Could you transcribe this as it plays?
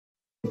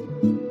When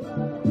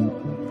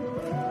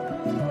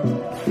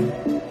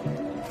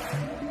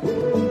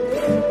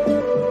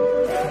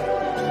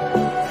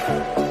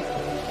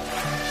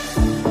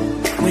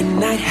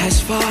night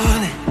has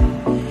fallen,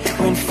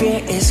 when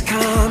fear is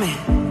coming,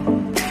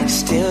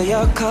 still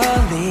you're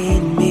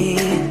calling me.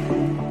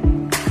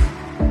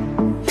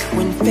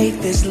 When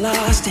faith is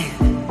lost and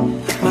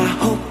my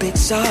hope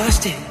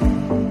exhausted,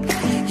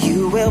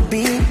 you will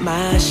be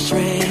my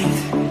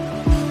strength.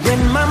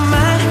 When my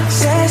mind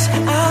says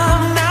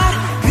I'm not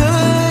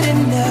good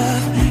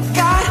enough,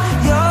 God,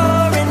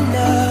 you're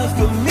enough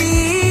for me.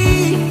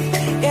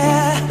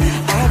 Yeah,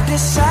 I've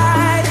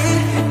decided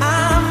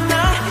I'm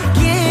not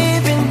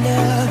giving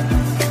up,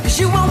 'cause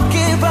you won't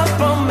give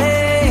up on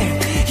me.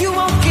 You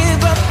won't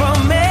give up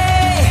on me.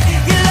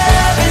 Your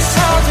love is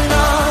holding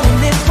on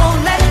and it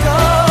won't let go.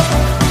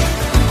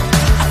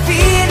 I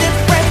feel it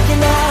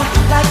breaking out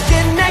like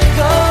an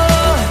echo.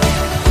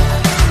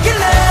 Your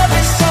love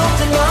is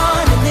holding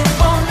on and it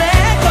won't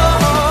let go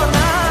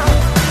now.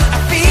 I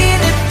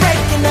feel it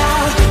breaking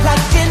out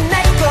like an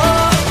echo,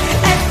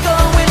 echo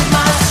in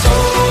my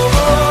soul.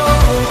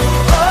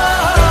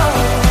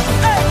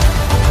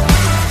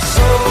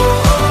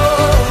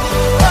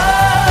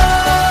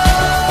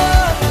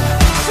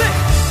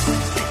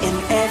 In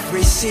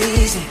every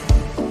season,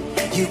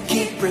 you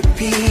keep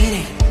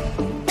repeating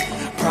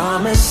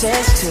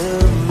promises to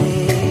me.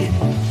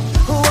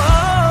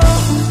 Whoa,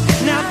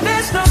 now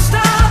there's no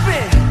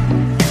stopping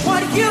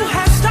what you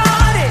have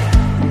started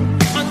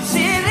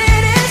until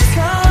it is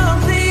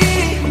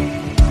complete.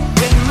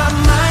 When my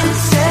mind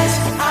says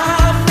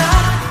I'm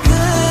not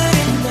good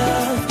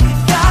enough,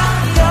 God,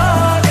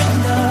 you're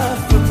enough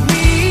for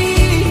me.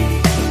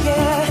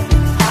 Yeah,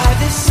 I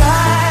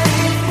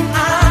decided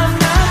I'm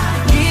not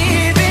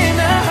giving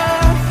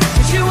up,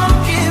 'cause you won't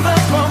give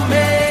up on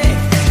me.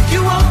 You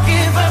won't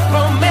give up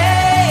on me.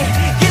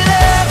 Your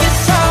love is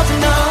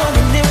holding on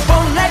and it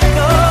won't let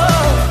go.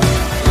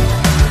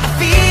 I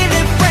feel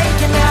it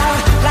breaking out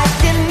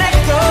like an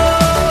echo.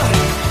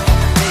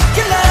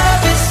 Your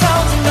love is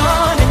holding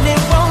on and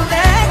it won't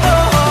let go.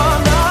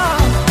 No,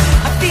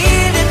 I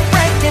feel it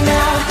breaking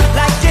out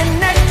like an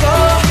echo,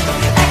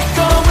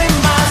 echo in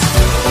my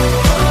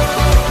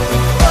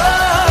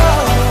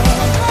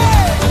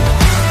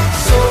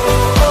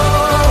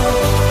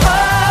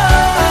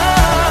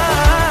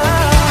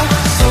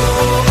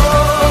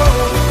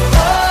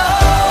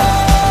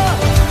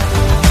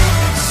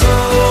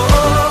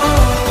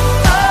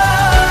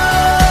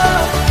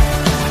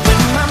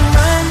when my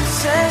mind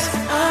says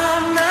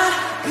I'm not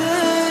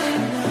good